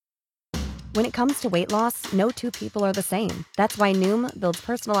When it comes to weight loss, no two people are the same. That's why Noom builds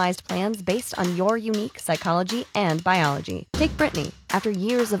personalized plans based on your unique psychology and biology. Take Brittany. After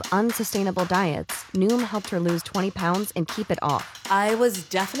years of unsustainable diets, Noom helped her lose 20 pounds and keep it off. I was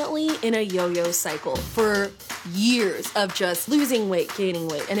definitely in a yo-yo cycle for years of just losing weight, gaining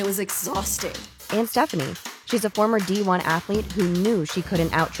weight, and it was exhausting. And Stephanie. She's a former D1 athlete who knew she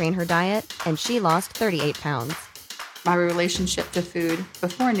couldn't outtrain her diet, and she lost 38 pounds. My relationship to food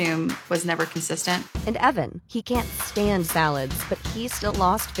before Noom was never consistent. And Evan, he can't stand salads, but he still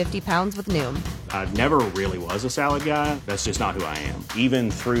lost 50 pounds with Noom. I never really was a salad guy. That's just not who I am. Even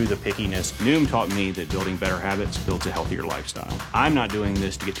through the pickiness, Noom taught me that building better habits builds a healthier lifestyle. I'm not doing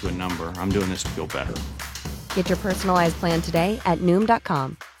this to get to a number. I'm doing this to feel better. Get your personalized plan today at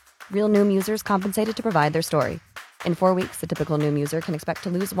Noom.com. Real Noom users compensated to provide their story. In 4 weeks, the typical Noom user can expect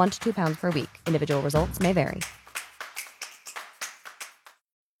to lose 1 to 2 pounds per week. Individual results may vary.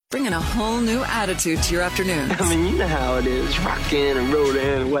 Bringing a whole new attitude to your afternoons. I mean, you know how it is, rocking and rolling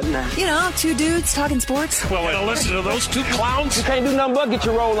and whatnot. You know, two dudes talking sports. Well, listen to those two clowns. You can't do nothing but get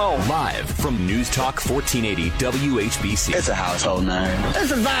your roll on. Live from News Talk 1480 WHBC. It's a household name. This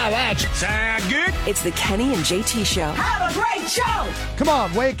is Vibe Action. Sound good? It's the Kenny and JT Show. Have a great show. Come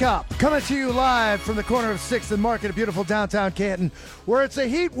on, wake up. Coming to you live from the corner of 6th and Market of beautiful downtown Canton, where it's a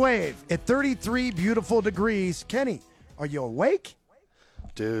heat wave at 33 beautiful degrees. Kenny, are you awake?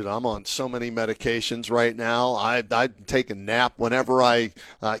 Dude, I'm on so many medications right now. I take a nap whenever I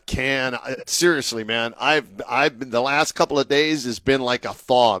can. Seriously, man, I've been, the last couple of days has been like a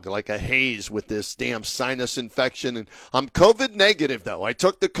fog, like a haze with this damn sinus infection. And I'm COVID negative though. I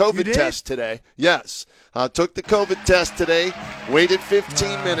took the COVID test today. Yes, took the COVID test today. Waited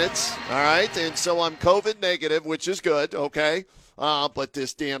 15 minutes. All right, and so I'm COVID negative, which is good. Okay. But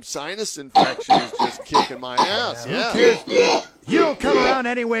this damn sinus infection is just kicking my ass. Yeah. You don't come around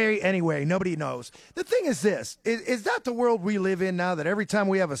anyway. Nobody knows. The thing is this. Is that the world we live in now, that every time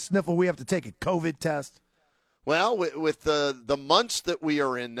we have a sniffle, we have to take a COVID test? Well, with the months that we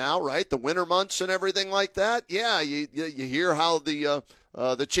are in now, right, the winter months and everything like that, yeah, you hear how the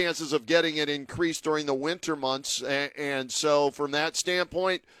chances of getting it increase during the winter months. And so from that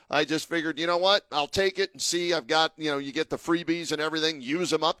standpoint, I just figured, you know what, I'll take it and see. I've got, you get the freebies and everything, use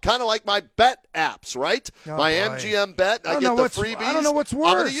them up. Kind of like my bet apps, right? My MGM bet, I get the freebies. I don't know what's worse.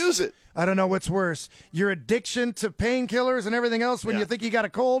 I'm going to use it. I don't know what's worse. Your addiction to painkillers and everything else when you think you got a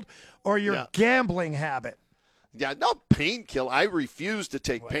cold, or your gambling habit. Yeah, no painkiller. I refuse to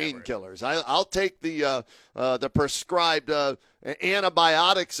take painkillers. I'll take the prescribed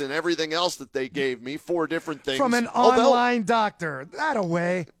antibiotics and everything else that they gave me, 4 different things. From an online doctor. That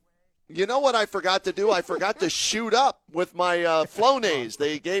away. You know what I forgot to do? I forgot to shoot up with my Flonase.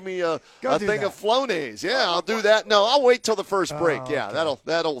 They gave me a thing of Flonase. Yeah, I'll do that. No, I'll wait till the first break. Yeah, okay.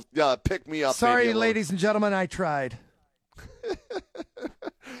 That'll pick me up. Sorry, ladies and gentlemen, I tried.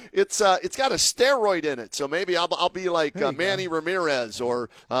 It's got a steroid in it, so maybe I'll be like Manny Ramirez or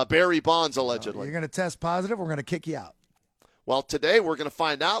Barry Bonds allegedly. You're going to test positive. We're going to kick you out. Well, today we're going to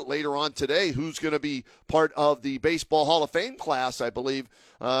find out later on today who's going to be part of the Baseball Hall of Fame class, I believe.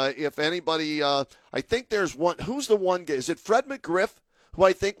 If anybody, I think there's one. Who's the one guy? Is it Fred McGriff, who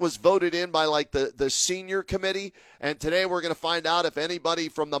I think was voted in by like the senior committee? And today we're going to find out if anybody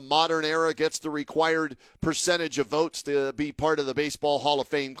from the modern era gets the required percentage of votes to be part of the Baseball Hall of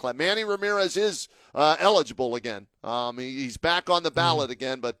Fame class. Manny Ramirez is eligible again. He's back on the ballot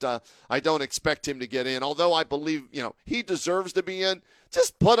again, but I don't expect him to get in. Although I believe, he deserves to be in.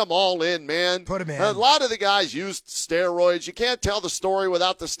 Just put them all in, man. Put them in. A lot of the guys used steroids. You can't tell the story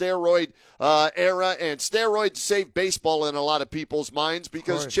without the steroid era, and steroids saved baseball in a lot of people's minds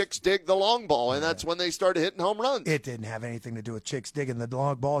because chicks dig the long ball, and that's when they started hitting home runs. It didn't have anything to do with chicks digging the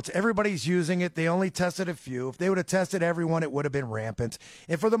long ball. It's everybody's using it. They only tested a few. If they would have tested everyone, it would have been rampant.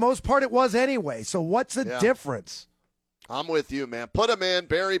 And for the most part, it was anyway. So what's the difference? I'm with you, man. Put them in.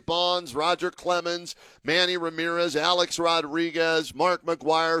 Barry Bonds, Roger Clemens, Manny Ramirez, Alex Rodriguez, Mark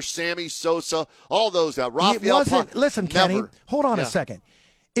McGwire, Sammy Sosa, all those guys. Listen, Kenny, hold on a second.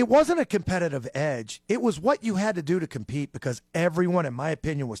 It wasn't a competitive edge. It was what you had to do to compete because everyone, in my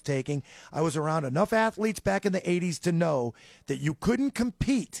opinion, was taking. I was around enough athletes back in the 80s to know that you couldn't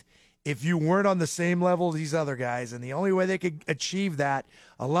compete if you weren't on the same level as these other guys. And the only way they could achieve that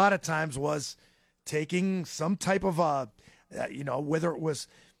a lot of times was taking some type of whether it was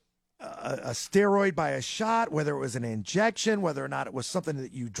a steroid by a shot, whether it was an injection, whether or not it was something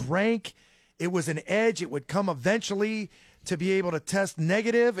that you drank. It was an edge. It would come eventually to be able to test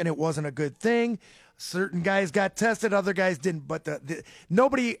negative, and it wasn't a good thing. Certain guys got tested, other guys didn't, but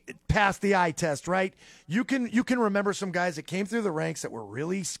nobody passed the eye test, right? You can remember some guys that came through the ranks that were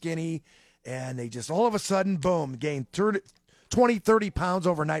really skinny, and they just all of a sudden, boom, gained 20, 30 pounds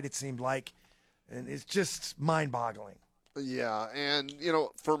overnight, it seemed like. And it's just mind-boggling. Yeah, and,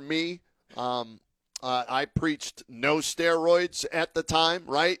 for me, I preached no steroids at the time,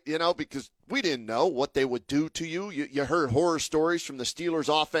 right? Because we didn't know what they would do to you. You heard horror stories from the Steelers'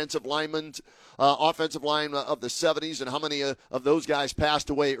 offensive line of the 70s, and how many of those guys passed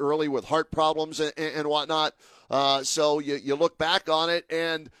away early with heart problems and whatnot. So you look back on it,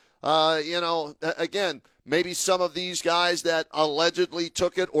 and, again, maybe some of these guys that allegedly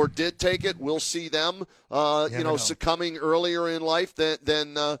took it or did take it, we'll see them, succumbing earlier in life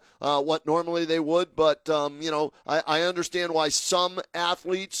than what normally they would. But, I understand why some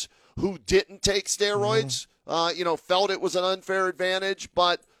athletes who didn't take steroids, felt it was an unfair advantage.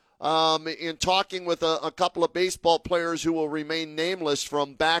 But in talking with a couple of baseball players who will remain nameless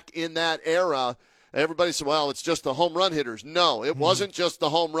from back in that era, everybody said, well, it's just the home run hitters. No, it wasn't just the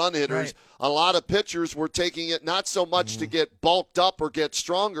home run hitters. Right. A lot of pitchers were taking it not so much to get bulked up or get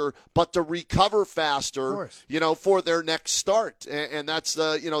stronger, but to recover faster, for their next start. And that's,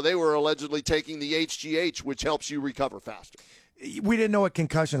 they were allegedly taking the HGH, which helps you recover faster. We didn't know what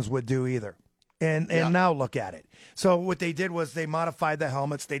concussions would do either. And now look at it. So what they did was they modified the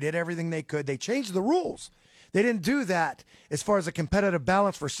helmets. They did everything they could. They changed the rules. They didn't do that as far as a competitive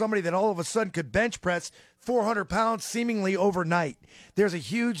balance for somebody that all of a sudden could bench press 400 pounds seemingly overnight. There's a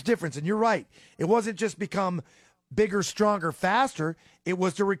huge difference. And you're right. It wasn't just become bigger, stronger, faster. It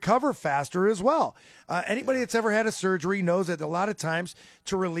was to recover faster as well. Anybody that's ever had a surgery knows that a lot of times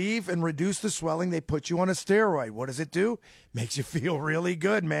to relieve and reduce the swelling, they put you on a steroid. What does it do? Makes you feel really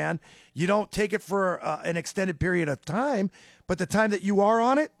good, man. You don't take it for an extended period of time, but the time that you are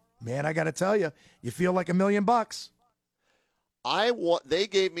on it, man, I got to tell you, you feel like $1 million. They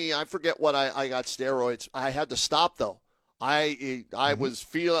gave me, I forget what I got steroids. I had to stop though. I was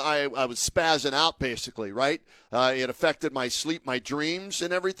spazzing out basically, right? It affected my sleep, my dreams,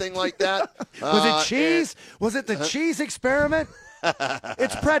 and everything like that. Was it cheese? Was it the cheese experiment?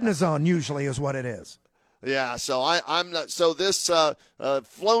 It's prednisone usually is what it is. Yeah, so I'm not. So this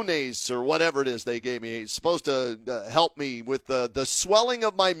Flonase or whatever it is they gave me is supposed to help me with the swelling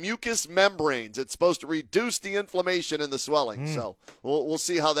of my mucous membranes. It's supposed to reduce the inflammation and the swelling. So we'll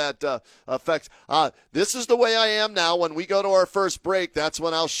see how that affects. This is the way I am now. When we go to our first break, that's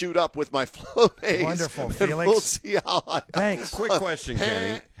when I'll shoot up with my Flonase. Wonderful, Felix. We'll see how. Thanks. Quick question,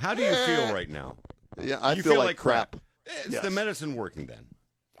 Kenny. How do you feel right now? Yeah, I feel like crap. Is the medicine working then?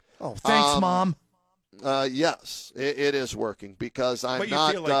 Oh, thanks, Mom. Yes, it is working because I'm but you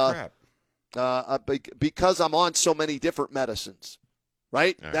not feel like crap. because I'm on so many different medicines,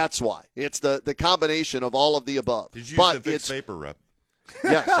 right? That's why. It's the combination of all of the above. Did you use the Vicks Vapor Rub?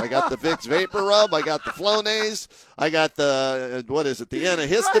 Yes, I got the Vicks Vapor Rub. I got the Flonase. I got the the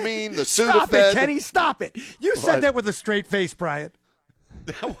antihistamine, the Sudafed. Stop it, Kenny. Stop it. You said that with a straight face, Brian.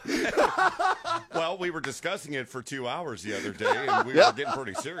 Well, we were discussing it for 2 hours the other day, and we were getting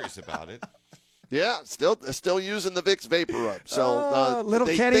pretty serious about it. Yeah, still using the Vicks Vapor Rub. So little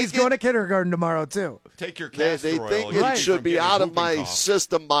Kenny's going to kindergarten tomorrow too. Take your castor They oil. think it should be out of my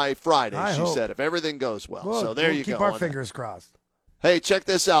system by Friday. She hope. said, if everything goes well. Well, so there you keep go. Keep our fingers crossed. Hey, check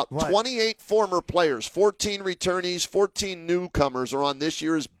this out. What? 28 former players, 14 returnees, 14 newcomers are on this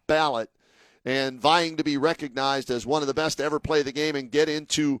year's ballot and vying to be recognized as one of the best to ever play the game and get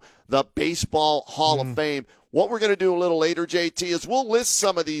into the Baseball Hall of Fame. What we're going to do a little later, JT, is we'll list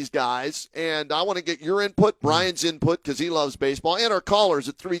some of these guys, and I want to get your input, Brian's input, because he loves baseball, and our callers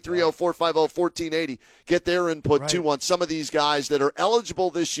at 330-450-1480. Get their input, too, on some of these guys that are eligible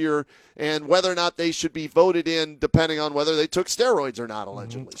this year and whether or not they should be voted in depending on whether they took steroids or not,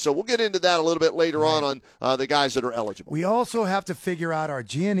 allegedly. So we'll get into that a little bit later on the guys that are eligible. We also have to figure out our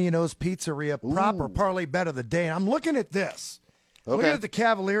Giannino's Pizzeria proper parlay bet of the day. And I'm looking at this. Okay. Looking at the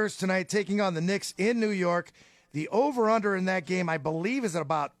Cavaliers tonight taking on the Knicks in New York. The over-under in that game, I believe, is at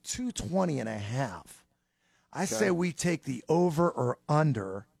about 220.5. I say we take the over or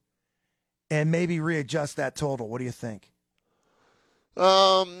under and maybe readjust that total. What do you think?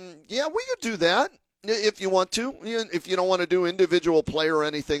 Yeah, we could do that if you want to. If you don't want to do individual player or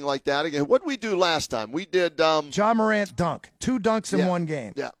anything like that. Again, what did we do last time? We did Ja Morant dunk. 2 dunks in one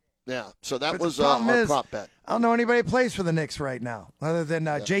game. Yeah. So that was our prop bet. I don't know anybody who plays for the Knicks right now other than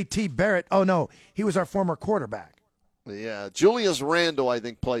J.T. Barrett. Oh, no, he was our former quarterback. Yeah, Julius Randle, I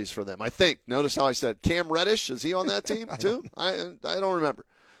think, plays for them. I think. Notice how I said Cam Reddish. Is he on that team, too? I don't remember.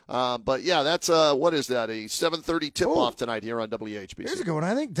 But, yeah, that's, what is that, a 7:30 tip-off tonight here on WHBC. Here's a good one.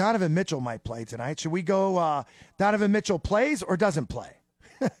 I think Donovan Mitchell might play tonight. Should we go Donovan Mitchell plays or doesn't play?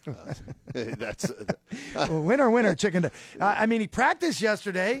 That's winner, chicken. I mean, he practiced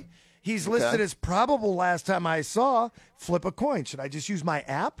yesterday. He's listed as probable last time I saw. Flip a coin. Should I just use my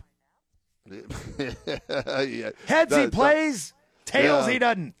app? Heads he plays, tails he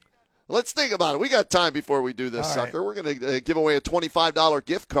doesn't. Let's think about it. We got time before we do this, All sucker. Right. We're going to give away a $25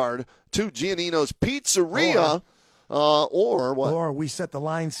 gift card to Giannino's Pizzeria. Or what? Or we set the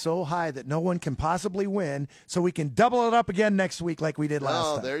line so high that no one can possibly win, so we can double it up again next week like we did last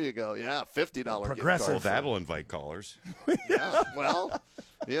time. Oh, there you go. Yeah, $50 Progressive. gift card. Well, that'll invite callers. Yeah, well,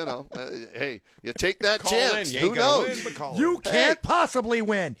 hey, you take that Call chance. in. Who knows? Win, but You can't possibly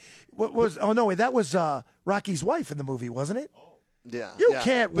win. What was? Oh no, that was Rocky's wife in the movie, wasn't it? Yeah. You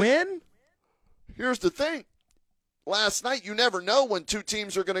can't win. Here's the thing. Last night, you never know when two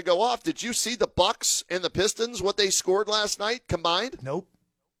teams are going to go off. Did you see the Bucks and the Pistons, what they scored last night combined? Nope.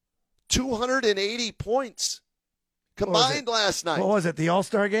 280 points combined last night. What was it, the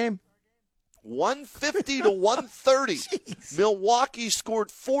All-Star game? 150 to 130. Milwaukee scored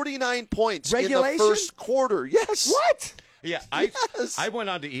 49 points in the first quarter. Yes. What? Yeah, I went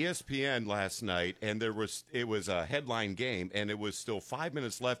on to ESPN last night, and it was a headline game, and it was still 5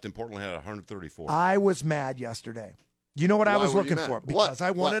 minutes left, and Portland had 134. I was mad yesterday. You know what I was looking for? Because I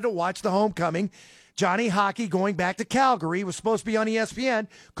wanted to watch the homecoming. Johnny Hockey going back to Calgary was supposed to be on ESPN.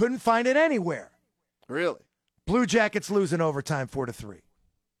 Couldn't find it anywhere. Really? Blue Jackets losing overtime 4-3.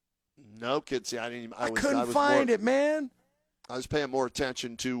 No, kids. See, I couldn't find it, man. I was paying more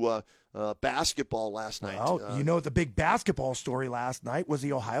attention to basketball last night. Well, you know the big basketball story last night was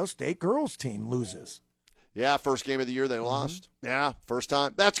the Ohio State girls team loses. Yeah, first game of the year they lost. Yeah, first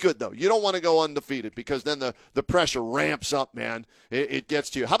time. That's good, though. You don't want to go undefeated because then the pressure ramps up, man. It gets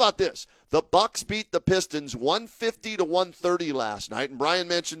to you. How about this? The Bucks beat the Pistons 150 to 130 last night. And Brian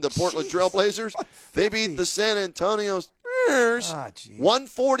mentioned the Portland Trailblazers. They beat the San Antonio Spurs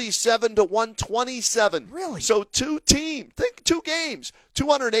 147 to 127. Really? So two games,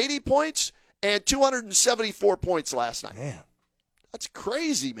 280 points and 274 points last night. Man. That's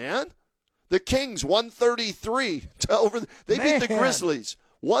crazy, man. The Kings 133 to over. They beat the Grizzlies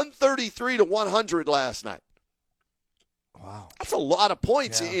 133 to 100 last night. Wow, that's a lot of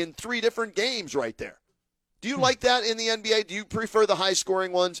points in 3 different games right there. Do you like that in the NBA? Do you prefer the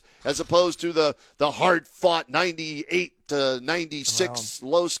high-scoring ones as opposed to the hard-fought 98 to 96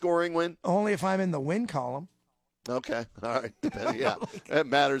 low-scoring win? Only if I'm in the win column. Okay, all right. Yeah, that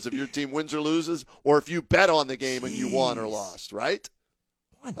matters if your team wins or loses, or if you bet on the game and you won or lost, right?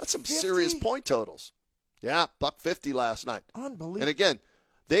 That's some serious point totals. Yeah, $150 last night. Unbelievable. And again,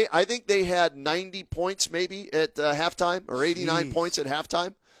 I think they had 90 points maybe at halftime or 89 points at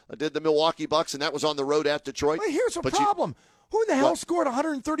halftime. Did the Milwaukee Bucks, and that was on the road at Detroit. Well, here's a problem. Who in the hell scored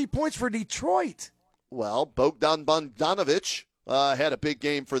 130 points for Detroit? Well, Bogdan Bogdanovic had a big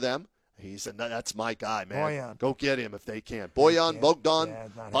game for them. He said, that's my guy, man. Bojan. Go get him if they can. Bojan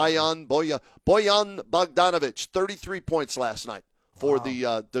Bogdanovic, 33 points last night for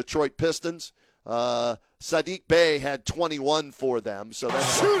the Detroit Pistons. Sadiq Bey had 21 for them, so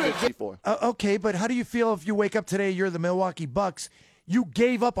that's 54. Okay, but how do you feel if you wake up today, you're the Milwaukee Bucks, you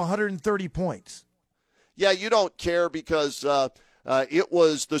gave up 130 points? Yeah, you don't care because it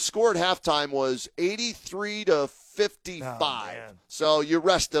was the score at halftime was 83 to 55. So you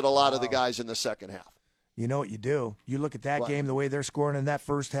rested a lot of the guys in the second half. You know what you do? You look at that game, the way they're scoring in that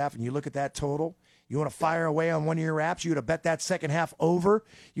first half, and you look at that total. You want to fire away on one of your apps? You would have bet that second half over.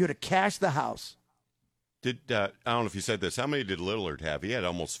 You would have cashed the house. I don't know if you said this. How many did Lillard have? He had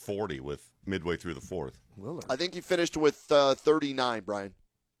almost 40 with midway through the fourth. Lillard. I think he finished with 39, Brian.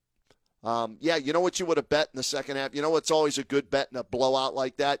 Yeah, you know what you would have bet in the second half? You know what's always a good bet in a blowout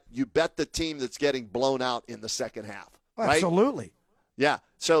like that? You bet the team that's getting blown out in the second half. Right? Absolutely. Yeah.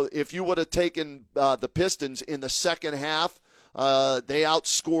 So if you would have taken the Pistons in the second half, they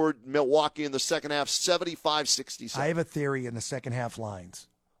outscored Milwaukee in the second half 75-67. I have a theory in the second half lines.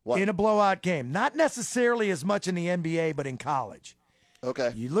 What? In a blowout game. Not necessarily as much in the NBA, but in college.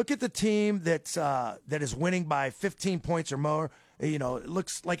 Okay. You look at the team that is winning by 15 points or more. You know, it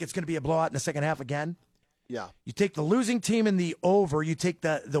looks like it's going to be a blowout in the second half again. Yeah. You take the losing team in the over. You take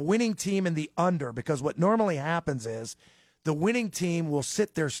the winning team in the under, because what normally happens is the winning team will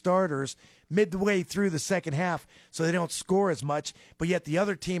sit their starters midway through the second half so they don't score as much, but yet the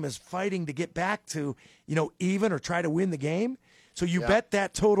other team is fighting to get back to, even or try to win the game. So you bet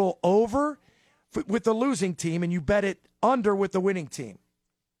that total over with the losing team, and you bet it under with the winning team.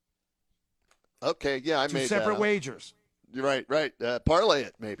 Okay, yeah, I made that. 2 separate wagers. You're right. Parlay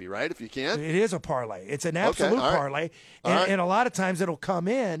it maybe, right, if you can. It is a parlay. It's an absolute parlay. And a lot of times it'll come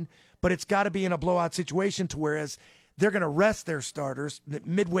in, but it's got to be in a blowout situation to whereas they're going to rest their starters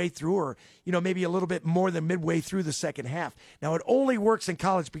midway through, or maybe a little bit more than midway through the second half. Now, it only works in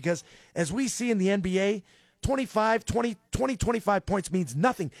college because, as we see in the NBA, 25 points means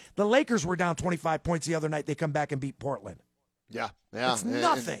nothing. The Lakers were down 25 points the other night. They come back and beat Portland. Yeah. It's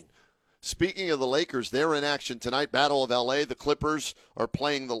nothing. And speaking of the Lakers, they're in action tonight. Battle of L.A. The Clippers are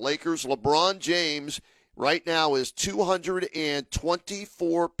playing the Lakers. LeBron James right now is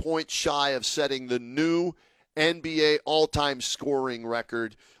 224 points shy of setting the new NBA all-time scoring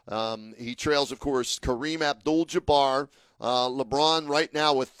record. He trails, of course, Kareem Abdul-Jabbar. LeBron right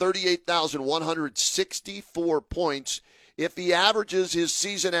now with 38,164 points. If he averages his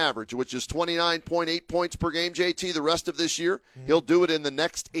season average, which is 29.8 points per game, JT, the rest of this year, he'll do it in the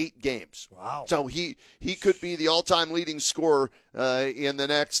next 8 games. Wow. So he could be the all-time leading scorer in the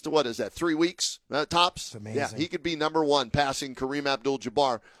next, 3 weeks, tops? That's amazing. Yeah, he could be number one, passing Kareem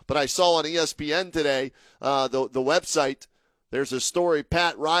Abdul-Jabbar. But I saw on ESPN today, the website, there's a story.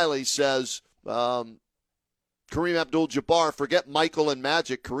 Pat Riley says Kareem Abdul-Jabbar, forget Michael and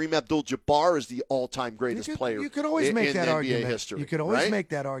Magic. Kareem Abdul-Jabbar is the all-time greatest player. You could always make that NBA argument. history, you could always right? make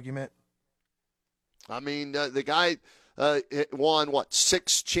that argument. I mean, the guy won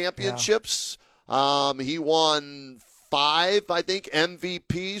 6 championships. Yeah. He won 5, I think,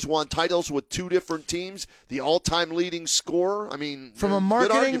 MVPs. Won titles with 2 different teams. The all-time leading scorer. I mean, from a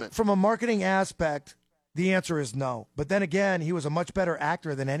marketing aspect, the answer is no. But then again, he was a much better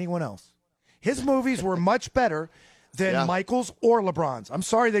actor than anyone else. His movies were much better than Michael's or LeBron's. I'm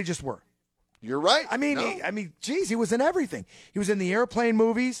sorry, they just were. You're right. I mean, geez, he was in everything. He was in the airplane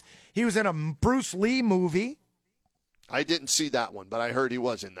movies. He was in a Bruce Lee movie. I didn't see that one, but I heard he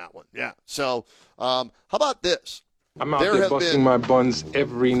was in that one. Yeah. So, how about this? I'm out there busting my buns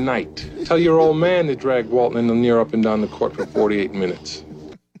every night. Tell your old man to drag Walton and Lanier up and down the court for 48 minutes.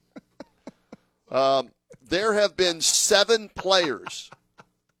 There have been 7 players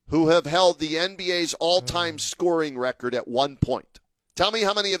who have held the NBA's all-time scoring record at one point. Tell me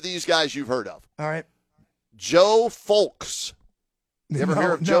how many of these guys you've heard of. All right. Joe Fulks. You ever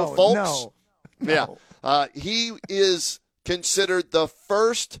hear of Joe Fulks? No. Yeah. He is considered the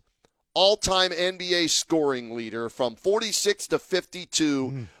first all-time NBA scoring leader from 46 to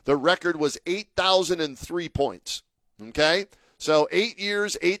 52. The record was 8,003 points. Okay? So 8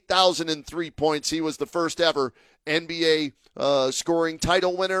 years, 8,003 points. He was the first ever NBA scoring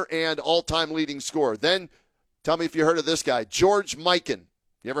title winner and all-time leading scorer. Then, tell me if you heard of this guy, George Mikan.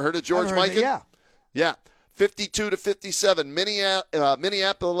 You ever heard of George Mikan? Yeah. 52 to 57.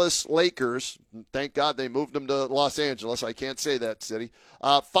 Minneapolis Lakers. Thank God they moved them to Los Angeles. I can't say that city.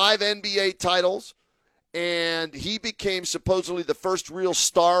 5 NBA titles, and he became supposedly the first real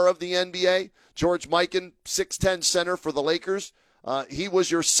star of the NBA. George Mikan, 6'10" center for the Lakers. He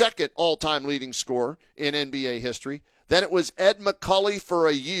was your second all-time leading scorer in NBA history. Then it was Ed McCulley for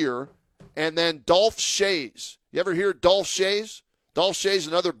a year, and then Dolph Schayes. You ever hear Dolph Schayes? Dolph Schayes,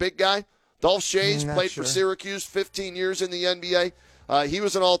 another big guy. Dolph Schayes played for Syracuse 15 years in the NBA. He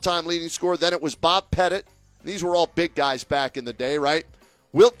was an all-time leading scorer. Then it was Bob Pettit. These were all big guys back in the day, right?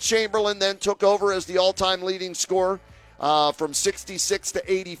 Wilt Chamberlain then took over as the all-time leading scorer from 66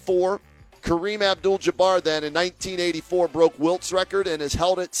 to 84. Kareem Abdul-Jabbar then in 1984 broke Wilt's record and has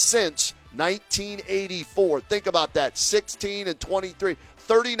held it since 1984. Think about that, 16 and 23.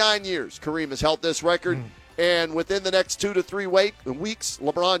 39 years Kareem has held this record. And within the next 2 to 3 weeks,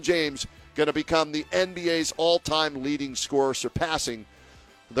 LeBron James going to become the NBA's all-time leading scorer, surpassing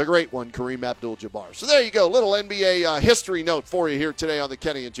the great one, Kareem Abdul-Jabbar. So there you go, little NBA history note for you here today on the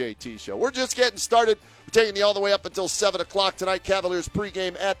Kenny and JT Show. We're just getting started. We're taking you all the way up until 7 o'clock tonight. Cavaliers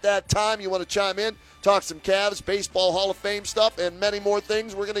pregame at that time. You want to chime in, talk some Cavs, baseball, Hall of Fame stuff, and many more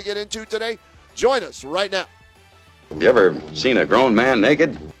things we're going to get into today. Join us right now. Have you ever seen a grown man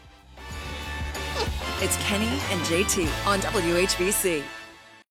naked? It's Kenny and JT on WHBC.